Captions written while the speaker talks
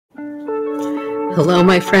Hello,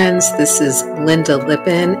 my friends. This is Lynda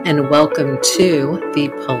Lippin, and welcome to the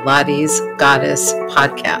Pilates Goddess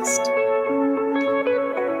podcast.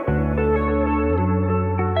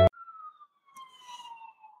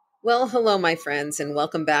 Well, hello, my friends, and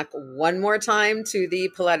welcome back one more time to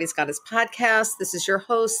the Pilates Goddess podcast. This is your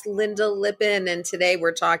host, Lynda Lippin, and today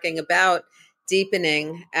we're talking about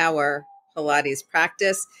deepening our Pilates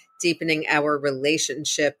practice, deepening our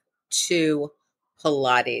relationship to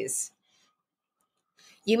Pilates.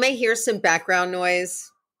 You may hear some background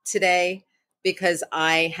noise today because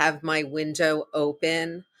I have my window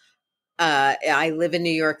open. I live in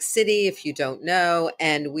New York City, if you don't know,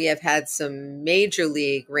 and we have had some major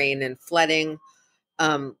league rain and flooding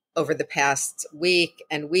over the past week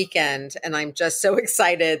and weekend. And I'm just so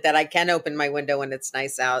excited that I can open my window when it's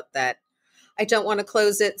nice out that I don't want to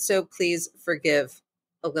close it. So please forgive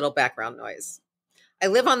a little background noise. I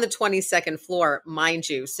live on the 22nd floor, mind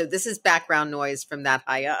you, so this is background noise from that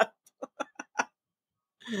high up.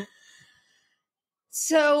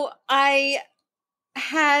 So I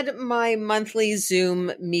had my monthly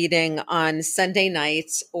Zoom meeting on Sunday night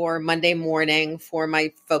or Monday morning for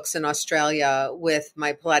my folks in Australia with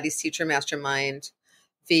my Pilates Teacher Mastermind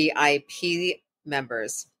VIP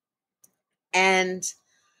members. And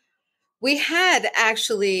we had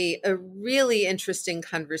actually a really interesting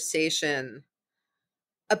conversation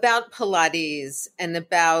about Pilates and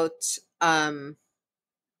about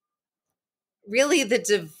really the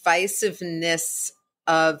divisiveness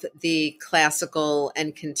of the classical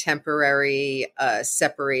and contemporary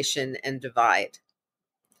separation and divide.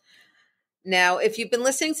 Now, if you've been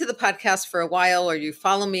listening to the podcast for a while, or you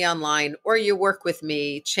follow me online, or you work with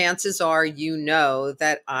me, chances are you know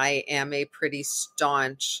that I am a pretty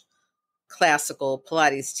staunch classical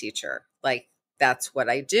Pilates teacher. Like, that's what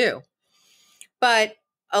I do. But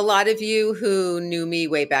a lot of you who knew me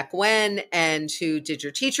way back when and who did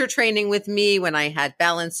your teacher training with me when I had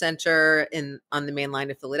Balance Center on the main line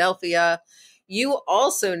of Philadelphia, you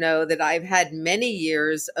also know that I've had many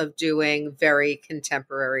years of doing very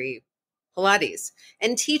contemporary Pilates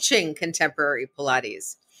and teaching contemporary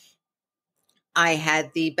Pilates. I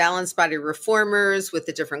had the Balanced Body Reformers with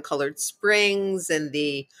the different colored springs and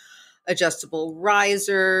the adjustable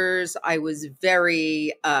risers. I worked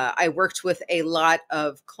with a lot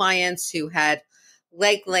of clients who had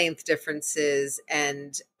leg length differences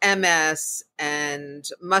and MS and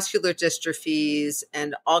muscular dystrophies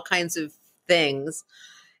and all kinds of things.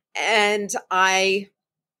 And I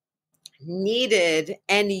needed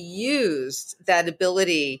and used that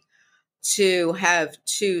ability to have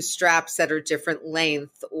two straps that are different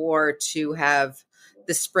length or to have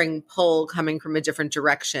the spring pull coming from a different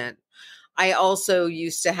direction. I also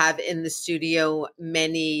used to have in the studio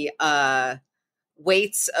many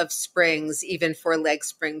weights of springs, even for leg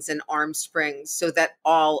springs and arm springs, so that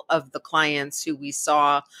all of the clients who we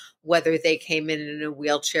saw, whether they came in a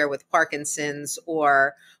wheelchair with Parkinson's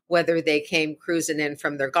or whether they came cruising in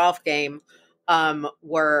from their golf game,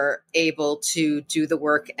 were able to do the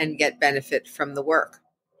work and get benefit from the work.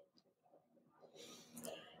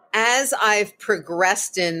 As I've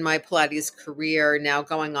progressed in my Pilates career, now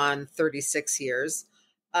going on 36 years,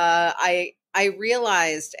 I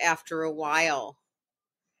realized after a while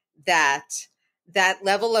that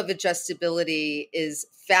level of adjustability is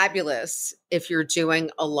fabulous if you're doing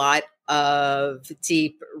a lot of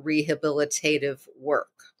deep rehabilitative work.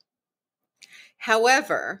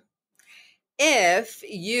 However, if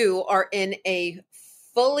you are in a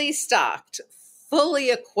fully stocked,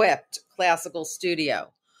 fully equipped classical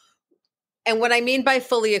studio, and what I mean by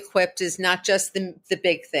fully equipped is not just the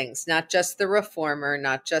big things, not just the reformer,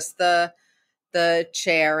 not just the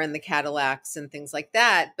chair and the Cadillacs and things like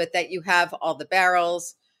that, but that you have all the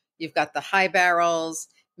barrels, you've got the high barrels,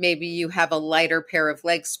 maybe you have a lighter pair of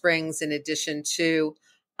leg springs in addition to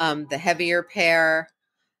the heavier pair.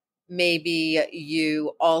 Maybe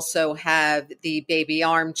you also have the baby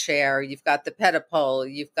armchair, you've got the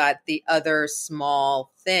pedipole, you've got the other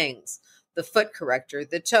small things, the foot corrector,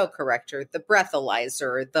 the toe corrector, the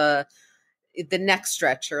breathalyzer, the neck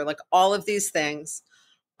stretcher, like all of these things.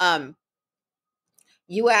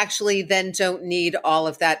 You actually then don't need all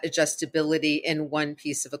of that adjustability in one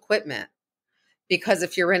piece of equipment. Because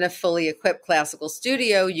if you're in a fully equipped classical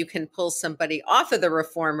studio, you can pull somebody off of the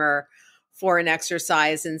reformer for an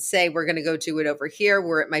exercise and say, we're going to go do it over here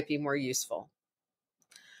where it might be more useful.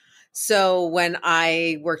 So when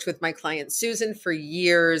I worked with my client Susan for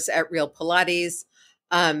years at Real Pilates,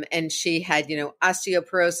 and she had,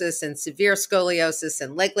 osteoporosis and severe scoliosis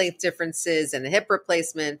and leg length differences and a hip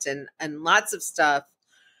replacement and lots of stuff,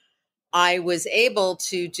 I was able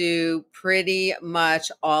to do pretty much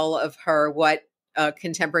all of her, what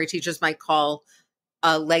contemporary teachers might call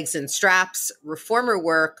legs and straps, reformer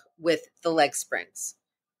work with the leg springs.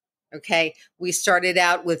 Okay, we started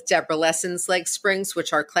out with Deborah Lesson's leg springs,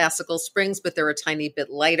 which are classical springs, but they're a tiny bit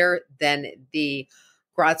lighter than the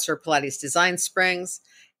Grotzer Pilates design springs.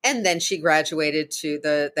 And then she graduated to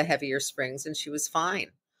the heavier springs, and she was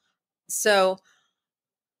fine. So,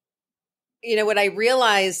 what I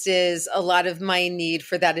realized is a lot of my need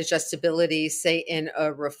for that adjustability, say in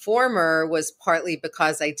a reformer, was partly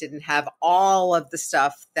because I didn't have all of the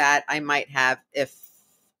stuff that I might have if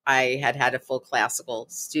I had had a full classical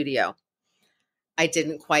studio. I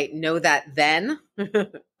didn't quite know that then.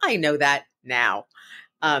 I know that now.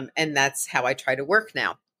 And that's how I try to work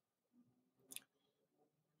now.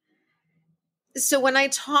 So when I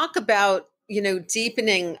talk about,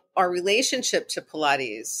 deepening our relationship to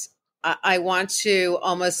Pilates, I want to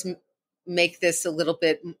almost make this a little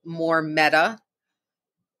bit more meta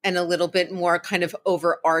and a little bit more kind of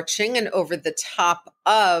overarching and over the top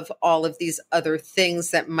of all of these other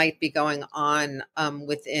things that might be going on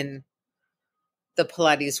within the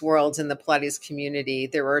Pilates world and the Pilates community.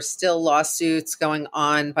 There are still lawsuits going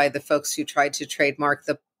on by the folks who tried to trademark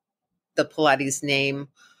the Pilates name.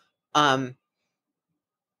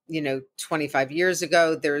 25 years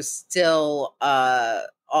ago. There's still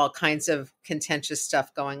all kinds of contentious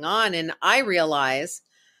stuff going on. And I realize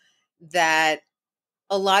that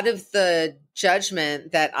a lot of the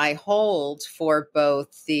judgment that I hold for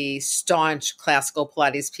both the staunch classical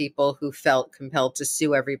Pilates people who felt compelled to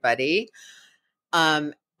sue everybody,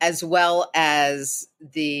 as well as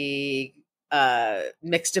the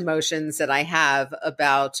mixed emotions that I have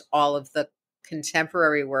about all of the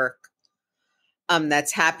contemporary work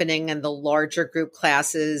that's happening in the larger group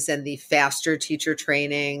classes and the faster teacher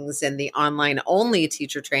trainings and the online only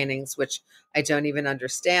teacher trainings, which I don't even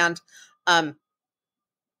understand,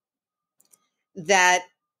 that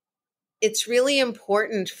it's really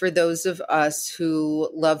important for those of us who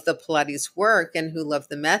love the Pilates work and who love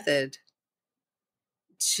the method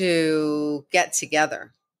to get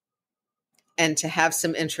together and to have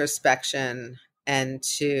some introspection and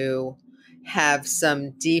to have some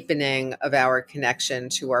deepening of our connection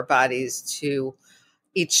to our bodies, to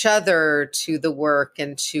each other, to the work,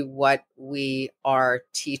 and to what we are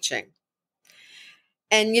teaching.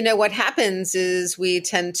 And what happens is we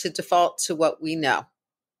tend to default to what we know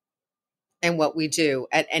and what we do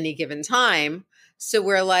at any given time. So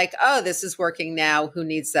we're like, oh, this is working now. Who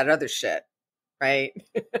needs that other shit? Right?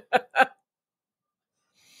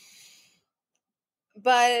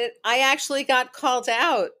 But I actually got called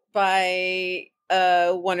out by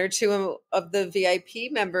one or two of the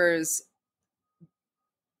VIP members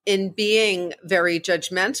in being very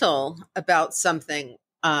judgmental about something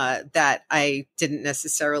that I didn't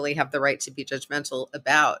necessarily have the right to be judgmental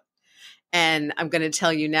about. And I'm going to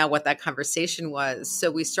tell you now what that conversation was.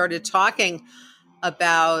 So we started talking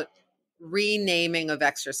about renaming of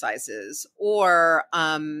exercises or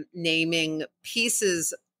naming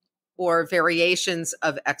pieces or variations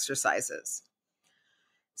of exercises.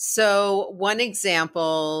 So one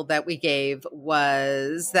example that we gave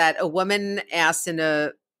was that a woman asked in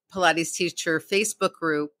a Pilates teacher Facebook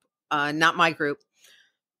group, not my group,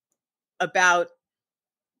 about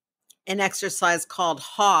an exercise called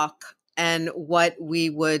Hawk and what we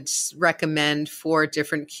would recommend for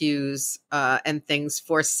different cues and things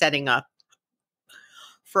for setting up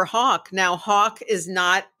for Hawk. Now, Hawk is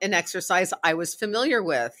not an exercise I was familiar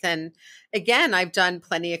with. And again, I've done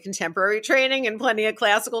plenty of contemporary training and plenty of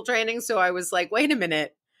classical training. So I was like, wait a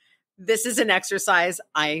minute, this is an exercise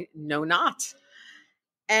I know not.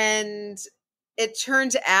 And it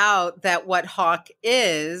turned out that what Hawk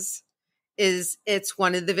is it's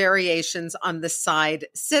one of the variations on the side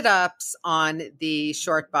sit-ups on the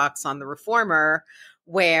short box on the reformer,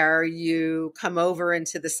 where you come over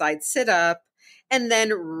into the side sit-up and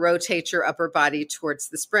then rotate your upper body towards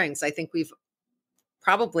the springs. I think we've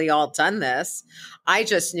probably all done this. I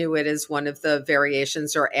just knew it as one of the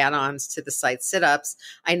variations or add-ons to the side sit-ups.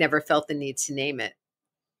 I never felt the need to name it.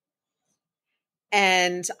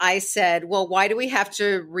 And I said, well, why do we have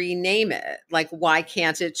to rename it? Like, why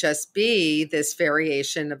can't it just be this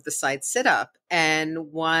variation of the side sit-up?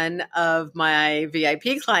 And one of my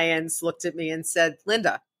VIP clients looked at me and said,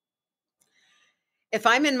 Lynda, if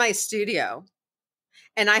I'm in my studio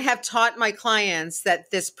and I have taught my clients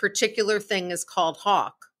that this particular thing is called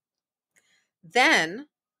Hawk, then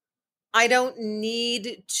I don't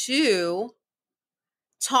need to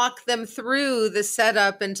talk them through the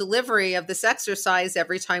setup and delivery of this exercise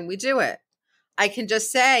every time we do it. I can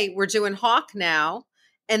just say, we're doing Hawk now,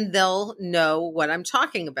 and they'll know what I'm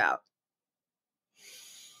talking about.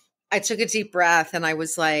 I took a deep breath and I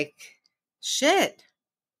was like, shit,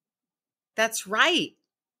 that's right.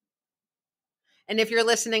 And if you're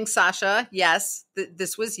listening, Sasha, yes,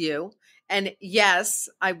 this was you. And yes,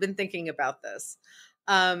 I've been thinking about this.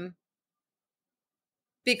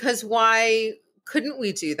 Because why couldn't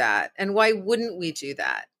we do that? And why wouldn't we do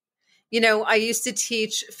that? I used to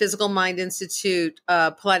teach Physical Mind Institute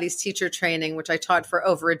Pilates teacher training, which I taught for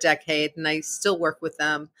over a decade, and I still work with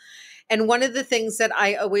them. And one of the things that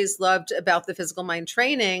I always loved about the physical mind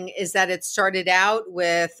training is that it started out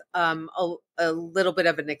with a little bit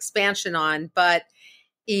of an expansion on, but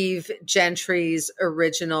Eve Gentry's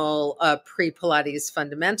original pre-Pilates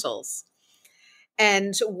fundamentals.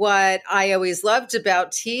 And what I always loved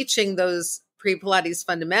about teaching those pre-Pilates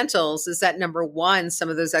fundamentals is that, number one, some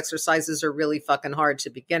of those exercises are really fucking hard to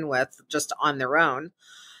begin with just on their own.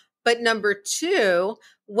 But number two,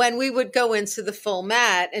 when we would go into the full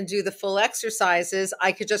mat and do the full exercises,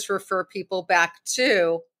 I could just refer people back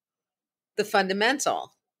to the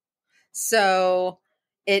fundamental. So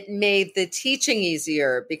it made the teaching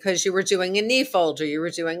easier because you were doing a knee fold, or you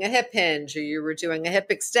were doing a hip hinge, or you were doing a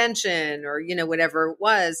hip extension, or, whatever it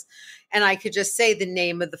was. And I could just say the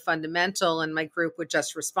name of the fundamental and my group would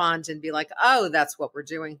just respond and be like, oh, that's what we're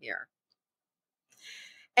doing here.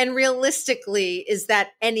 And realistically, is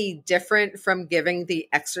that any different from giving the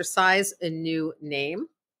exercise a new name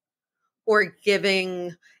or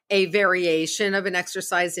giving a variation of an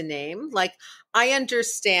exercise a name? Like, I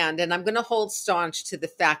understand, and I'm going to hold staunch to the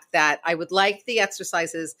fact that I would like the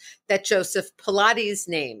exercises that Joseph Pilates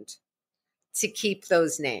named to keep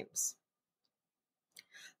those names.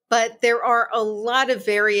 But there are a lot of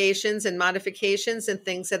variations and modifications and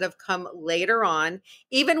things that have come later on,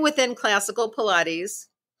 even within classical Pilates.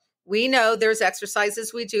 We know there's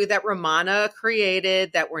exercises we do that Ramana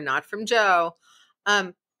created that were not from Joe.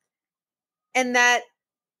 And that,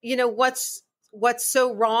 what's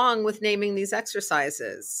so wrong with naming these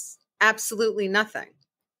exercises? Absolutely nothing.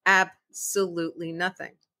 Absolutely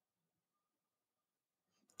nothing.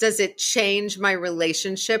 Does it change my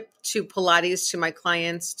relationship to Pilates, to my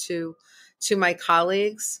clients, to my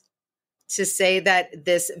colleagues, to say that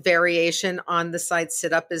this variation on the side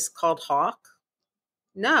sit-up is called hawk?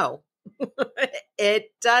 No,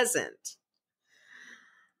 it doesn't.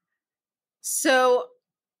 So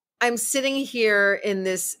I'm sitting here in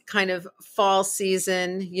this kind of fall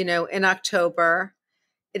season, in October.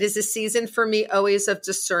 It is a season for me always of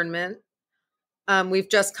discernment. We've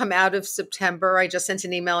just come out of September. I just sent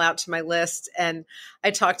an email out to my list and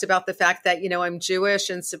I talked about the fact that, I'm Jewish,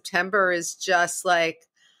 and September is just like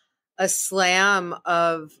a slam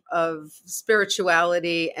of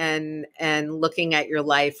spirituality and looking at your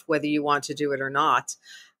life, whether you want to do it or not.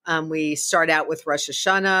 We start out with Rosh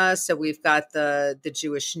Hashanah. So we've got the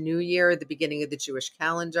Jewish New Year, the beginning of the Jewish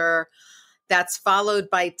calendar. That's followed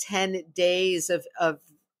by 10 days of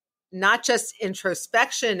not just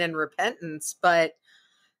introspection and repentance, but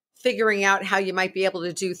figuring out how you might be able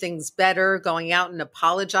to do things better, going out and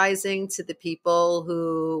apologizing to the people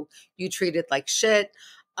who you treated like shit.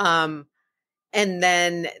 And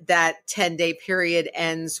then that 10-day period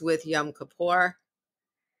ends with Yom Kippur.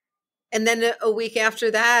 And then a week after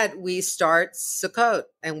that, we start Sukkot,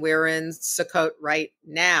 and we're in Sukkot right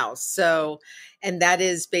now. So, and that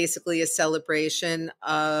is basically a celebration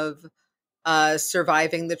of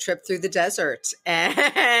surviving the trip through the desert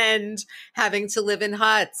and having to live in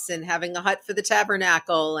huts and having a hut for the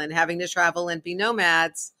tabernacle and having to travel and be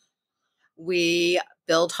nomads. We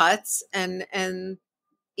build huts and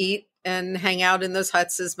eat and hang out in those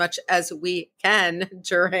huts as much as we can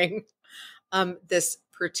during this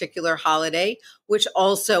particular holiday, which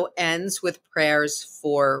also ends with prayers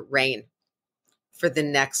for rain for the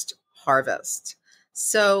next harvest.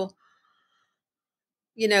 So,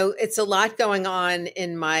 it's a lot going on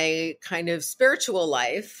in my kind of spiritual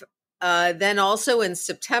life. Then also in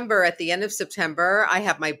September, at the end of September, I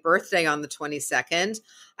have my birthday on the 22nd.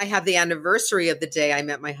 I have the anniversary of the day I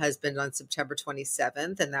met my husband on September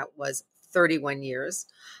 27th, and that was 31 years.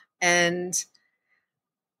 And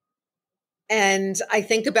I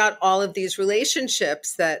think about all of these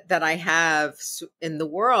relationships that I have in the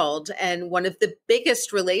world. And one of the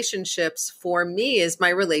biggest relationships for me is my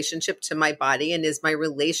relationship to my body and is my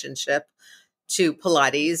relationship to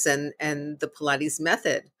Pilates and the Pilates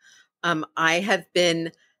method. I have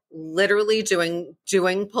been literally doing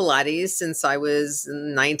Pilates since I was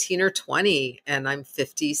 19 or 20, and I'm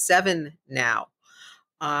 57 now.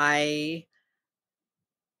 I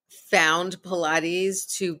found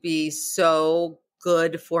Pilates to be so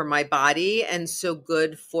good for my body and so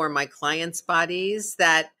good for my clients' bodies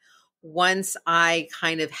that once I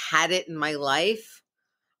kind of had it in my life,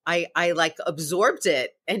 I like absorbed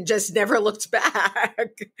it and just never looked back.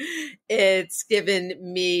 It's given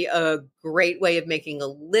me a great way of making a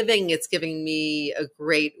living. It's giving me a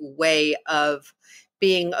great way of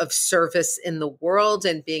being of service in the world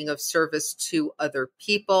and being of service to other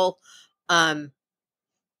people. Um,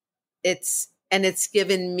 it's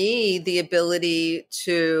given me the ability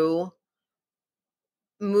to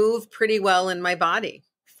move pretty well in my body,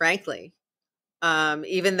 frankly.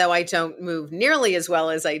 Even though I don't move nearly as well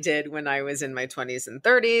as I did when I was in my 20s and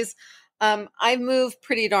 30s, I move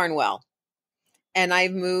pretty darn well. And I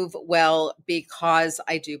move well because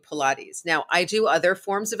I do Pilates. Now, I do other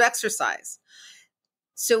forms of exercise.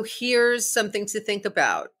 So here's something to think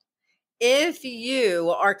about. If you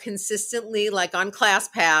are consistently, like on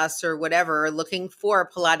ClassPass or whatever, looking for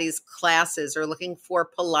Pilates classes or looking for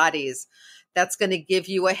Pilates that's going to give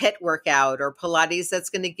you a HIIT workout, or Pilates that's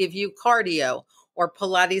going to give you cardio, or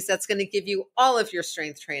Pilates that's going to give you all of your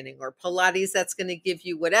strength training, or Pilates that's going to give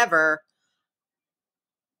you whatever,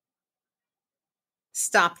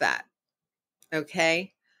 stop that.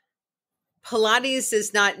 Okay? Pilates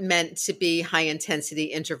is not meant to be high intensity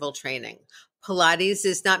interval training. Pilates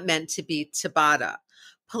is not meant to be Tabata.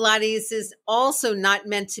 Pilates is also not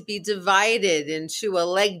meant to be divided into a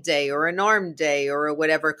leg day or an arm day or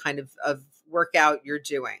whatever kind of workout you're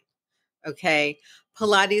doing. Okay.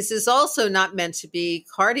 Pilates is also not meant to be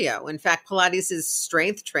cardio. In fact, Pilates is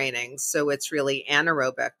strength training. So it's really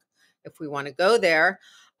anaerobic if we want to go there.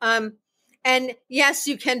 And yes,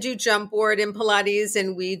 you can do jump board in Pilates,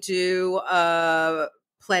 and we do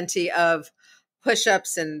plenty of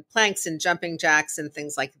push-ups and planks and jumping jacks and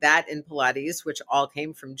things like that in Pilates, which all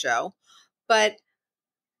came from Joe. But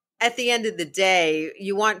at the end of the day,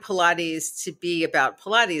 you want Pilates to be about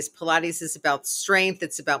Pilates. Pilates is about strength.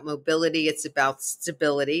 It's about mobility. It's about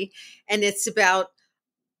stability. And it's about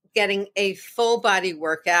getting a full body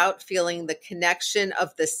workout, feeling the connection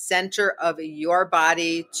of the center of your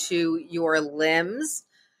body to your limbs,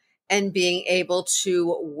 and being able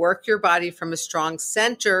to work your body from a strong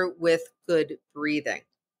center with good breathing.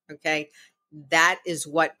 Okay. That is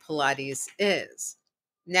what Pilates is.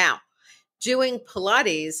 Now, doing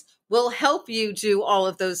Pilates will help you do all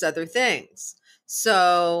of those other things.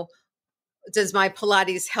 So, does my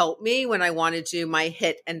Pilates help me when I want to do my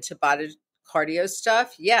HIIT and Tabata cardio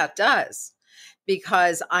stuff? Yeah, it does.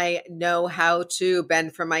 Because I know how to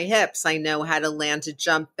bend for my hips. I know how to land a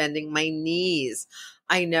jump bending my knees.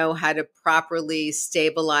 I know how to properly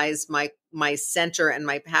stabilize my center and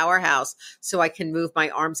my powerhouse so I can move my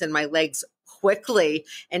arms and my legs quickly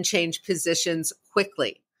and change positions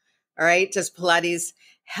quickly. All right. Does Pilates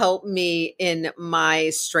help me in my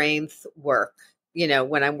strength work? You know,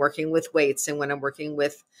 when I'm working with weights and when I'm working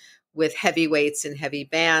with heavy weights and heavy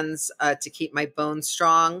bands to keep my bones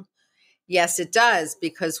strong? Yes, it does,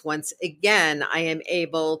 because once again, I am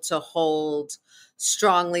able to hold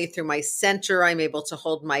strongly through my center. I'm able to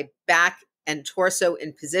hold my back and torso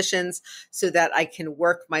in positions so that I can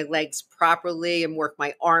work my legs properly and work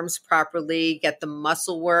my arms properly, get the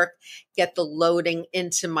muscle work, get the loading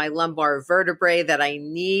into my lumbar vertebrae that I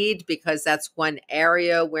need, because that's one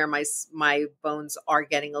area where my bones are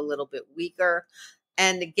getting a little bit weaker.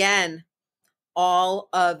 And again, all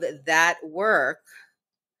of that work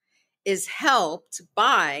is helped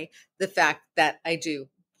by the fact that I do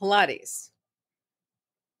Pilates.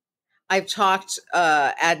 I've talked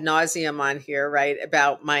ad nauseum on here, right,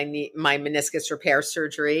 about my meniscus repair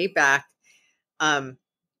surgery back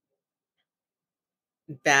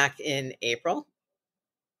in April.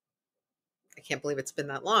 I can't believe it's been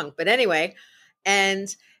that long, but anyway,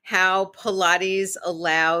 and how Pilates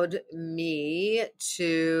allowed me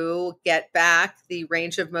to get back the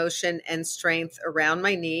range of motion and strength around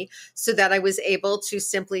my knee so that I was able to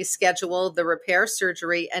simply schedule the repair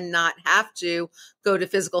surgery and not have to go to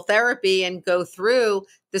physical therapy and go through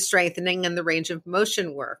the strengthening and the range of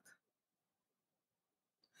motion work.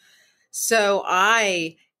 So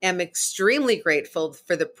I am extremely grateful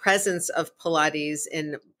for the presence of Pilates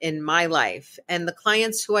in my life, and the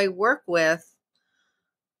clients who I work with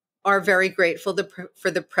are very grateful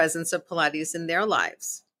for the presence of Pilates in their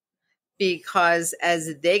lives, because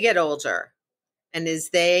as they get older and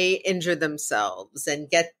as they injure themselves and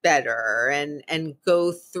get better and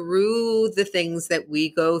go through the things that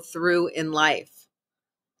we go through in life,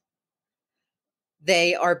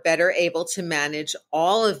 they are better able to manage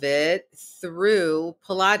all of it through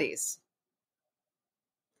Pilates.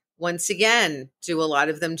 Once again, do a lot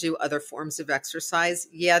of them do other forms of exercise?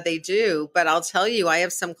 Yeah, they do. But I'll tell you, I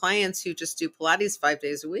have some clients who just do Pilates 5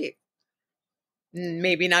 days a week.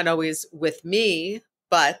 Maybe not always with me,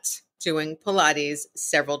 but doing Pilates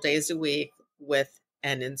several days a week with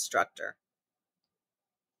and instructor.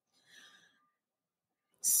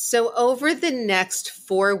 So over the next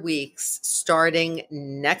 4 weeks, starting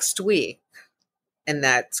next week, and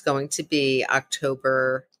that's going to be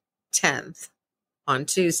October 10th on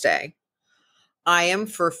Tuesday, I am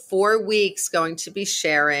for 4 weeks going to be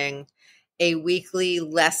sharing a weekly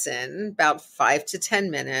lesson, about 5 to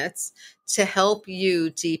 10 minutes, to help you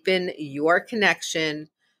deepen your connection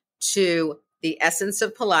to the essence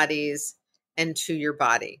of Pilates and to your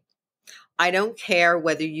body. I don't care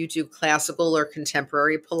whether you do classical or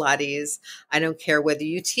contemporary Pilates. I don't care whether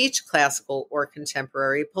you teach classical or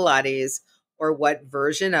contemporary Pilates or what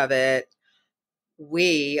version of it.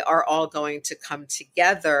 We are all going to come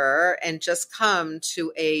together and just come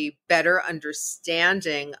to a better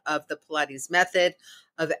understanding of the Pilates method,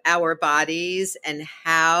 of our bodies, and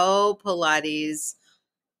how Pilates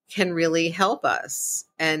can really help us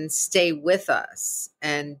and stay with us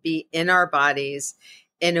and be in our bodies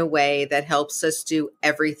in a way that helps us do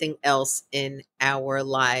everything else in our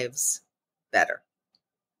lives better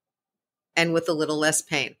and with a little less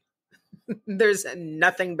pain. There's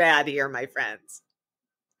nothing bad here, my friends.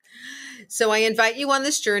 So I invite you on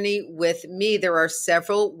this journey with me. There are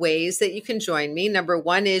several ways that you can join me. Number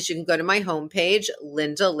one is you can go to my homepage,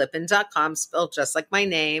 LyndaLippin.com, spelled just like my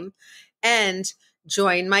name, and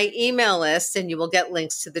join my email list, and you will get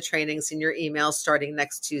links to the trainings in your email starting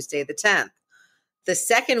next Tuesday, the 10th. The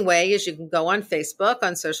second way is you can go on Facebook,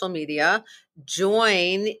 on social media,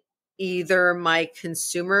 join either my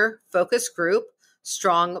consumer focus group,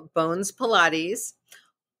 Strong Bones Pilates,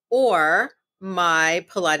 or my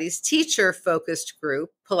Pilates teacher focused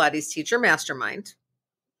group, Pilates Teacher Mastermind.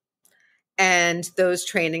 And those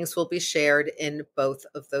trainings will be shared in both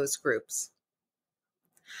of those groups.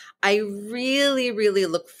 I really, really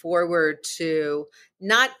look forward to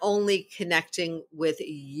not only connecting with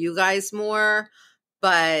you guys more,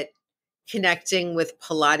 but connecting with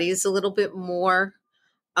Pilates a little bit more,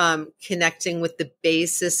 connecting with the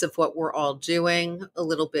basis of what we're all doing a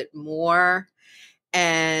little bit more,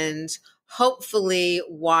 and hopefully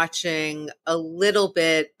watching a little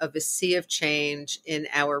bit of a sea of change in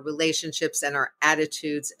our relationships and our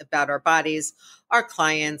attitudes about our bodies, our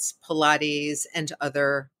clients, Pilates, and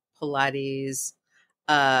other Pilates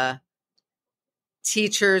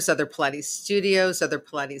teachers, other Pilates studios, other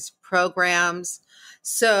Pilates programs,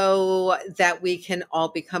 so that we can all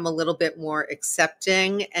become a little bit more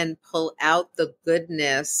accepting and pull out the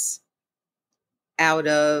goodness out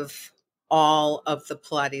of all of the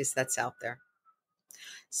Pilates that's out there.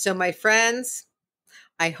 So my friends,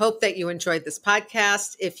 I hope that you enjoyed this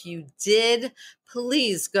podcast. If you did,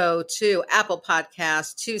 please go to Apple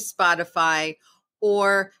Podcasts, to Spotify,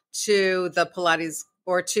 or to the Pilates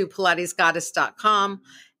or to PilatesGoddess.com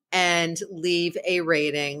and leave a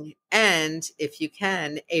rating. And if you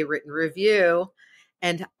can, a written review.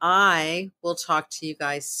 And I will talk to you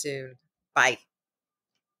guys soon. Bye.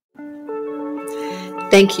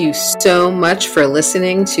 Thank you so much for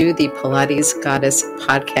listening to the Pilates Goddess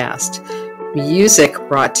podcast. Music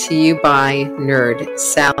brought to you by Nerd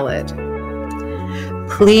Salad.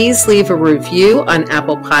 Please leave a review on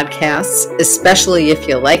Apple Podcasts, especially if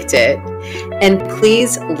you liked it. And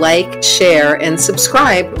please like, share, and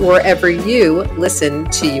subscribe wherever you listen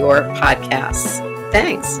to your podcasts.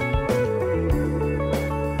 Thanks.